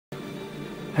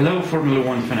Hello Formula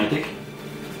 1 fanatic.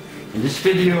 In this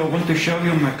video I want to show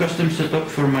you my custom setup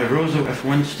for my Roso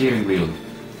F1 steering wheel.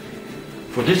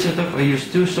 For this setup I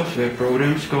use two software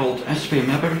programs called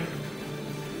SliMapper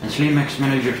and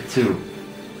SliMaxManager II.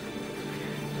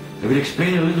 I will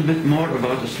explain a little bit more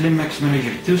about the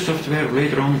SliMaxManager II software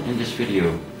later on in this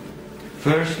video.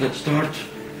 First, let's start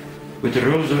with the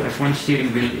Roso F1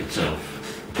 steering wheel itself.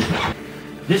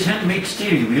 This handmade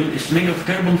steering wheel is made of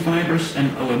carbon fibers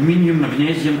and aluminium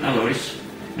magnesium alloys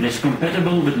and is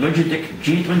compatible with Logitech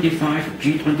G25,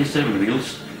 G27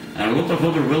 wheels and a lot of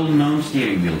other well-known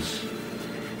steering wheels.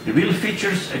 The wheel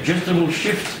features adjustable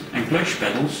shift and clutch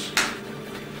pedals,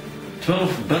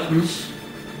 12 buttons,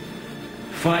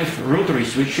 5 rotary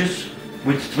switches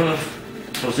with 12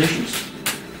 positions,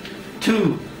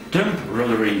 2 thumb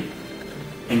rotary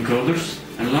encoders,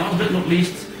 and last but not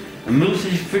least a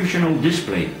multifunctional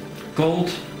display called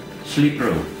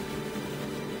Sli-Pro.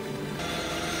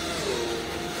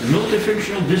 The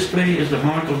multifunctional display is the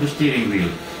heart of the steering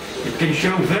wheel. It can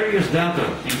show various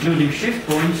data including shift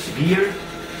points, gear,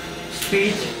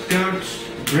 speed, curves,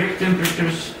 brake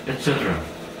temperatures, etc.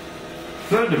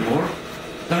 Furthermore,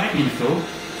 time info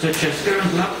such as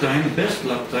current lap time, best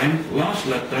lap time, last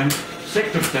lap time,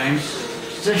 sector times,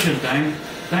 session time,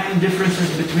 time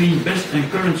differences between best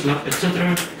and current lap,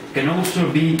 etc. can also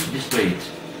be displayed.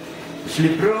 The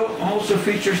Sli-Pro also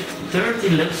features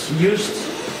 30 LEDs used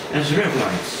as rev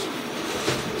lights,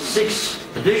 6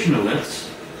 additional LEDs,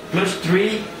 plus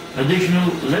 3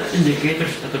 additional LED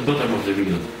indicators at the bottom of the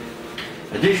wheel.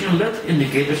 Additional LED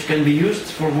indicators can be used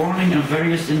for warning and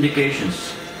various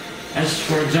indications, as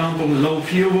for example low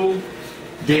fuel,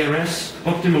 DRS,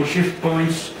 optimal shift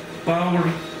points, power,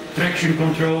 traction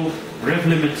control, rev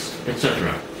limits,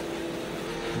 etc.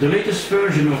 The latest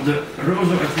version of the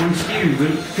Roso F1 steering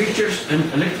wheel features an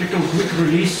electrical quick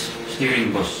release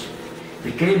steering bus.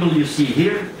 The cable you see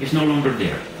here is no longer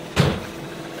there.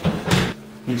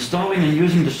 Installing and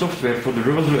using the software for the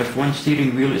Roso F1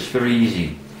 steering wheel is very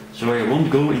easy, so I won't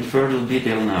go in further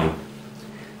detail now.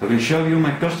 I will show you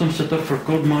my custom setup for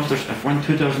Codemasters F1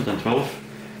 2012,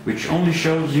 which only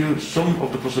shows you some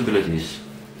of the possibilities.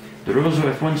 The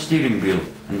Roso F1 steering wheel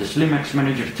and the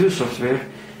SliMaxManager II software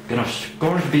can of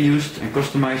course be used and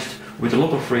customized with a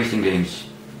lot of racing games.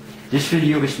 This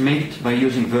video is made by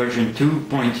using version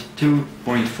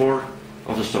 2.2.4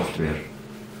 of the software.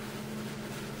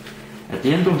 At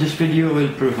the end of this video I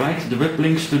will provide the web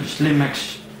links to the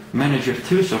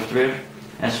SliMaxManager II software,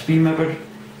 SliMapper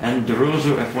and the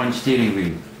Roso F1 steering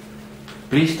wheel.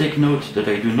 Please take note that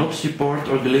I do not support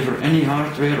or deliver any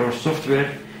hardware or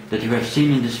software that you have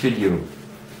seen in this video.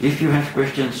 If you have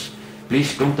questions,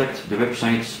 please contact the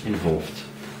websites involved.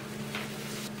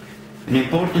 An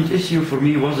important issue for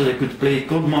me was that I could play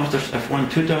Codemasters F1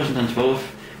 2012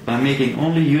 by making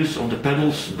only use of the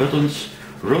pedals, buttons,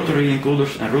 rotary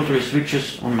encoders and rotary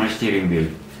switches on my steering wheel,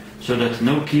 so that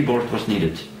no keyboard was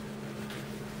needed.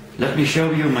 Let me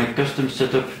show you my custom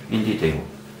setup in detail.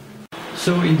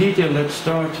 So in detail, let's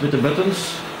start with the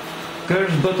buttons.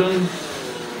 Curves button,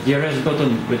 DRS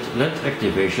button with LED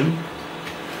activation,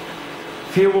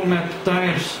 fuel map,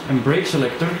 tires and brake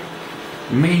selector,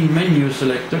 main menu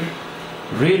selector,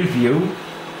 rear view,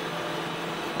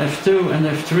 F2 and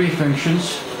F3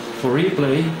 functions for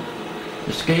replay,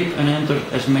 escape and enter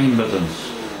as main buttons.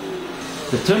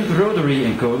 The thumb rotary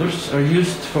encoders are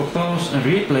used for pause and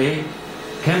replay,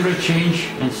 camera change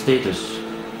and status.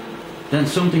 Then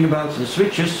something about the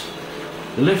switches: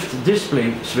 the left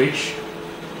display switch,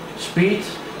 speed,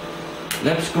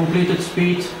 laps completed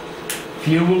speed,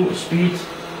 fuel speed,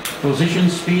 position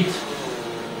speed,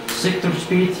 sector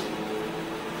speed,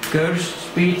 curves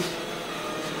speed,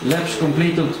 laps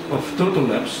completed of total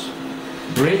laps,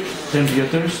 brake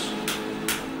temperatures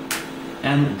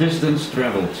and distance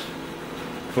traveled.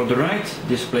 For the right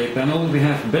display panel we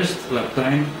have best lap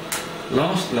time,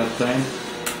 last lap time,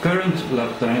 current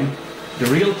lap time, the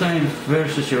real time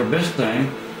versus your best time,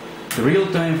 the real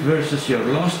time versus your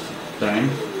last time,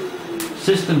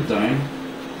 system time,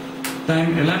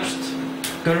 time elapsed,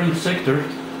 current sector,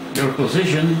 your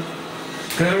position,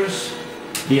 curves,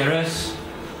 DRS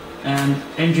and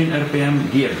engine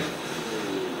RPM gear.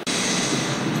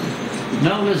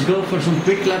 Now let's go for some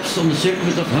quick laps on the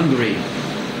circuit of Hungary.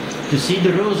 To see the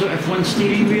Roso F1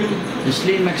 steering wheel, the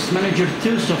SliMaxManager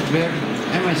II software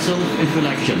and myself in full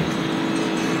action.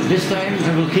 This time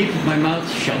I will keep my mouth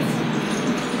shut.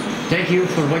 Thank you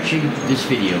for watching this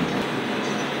video.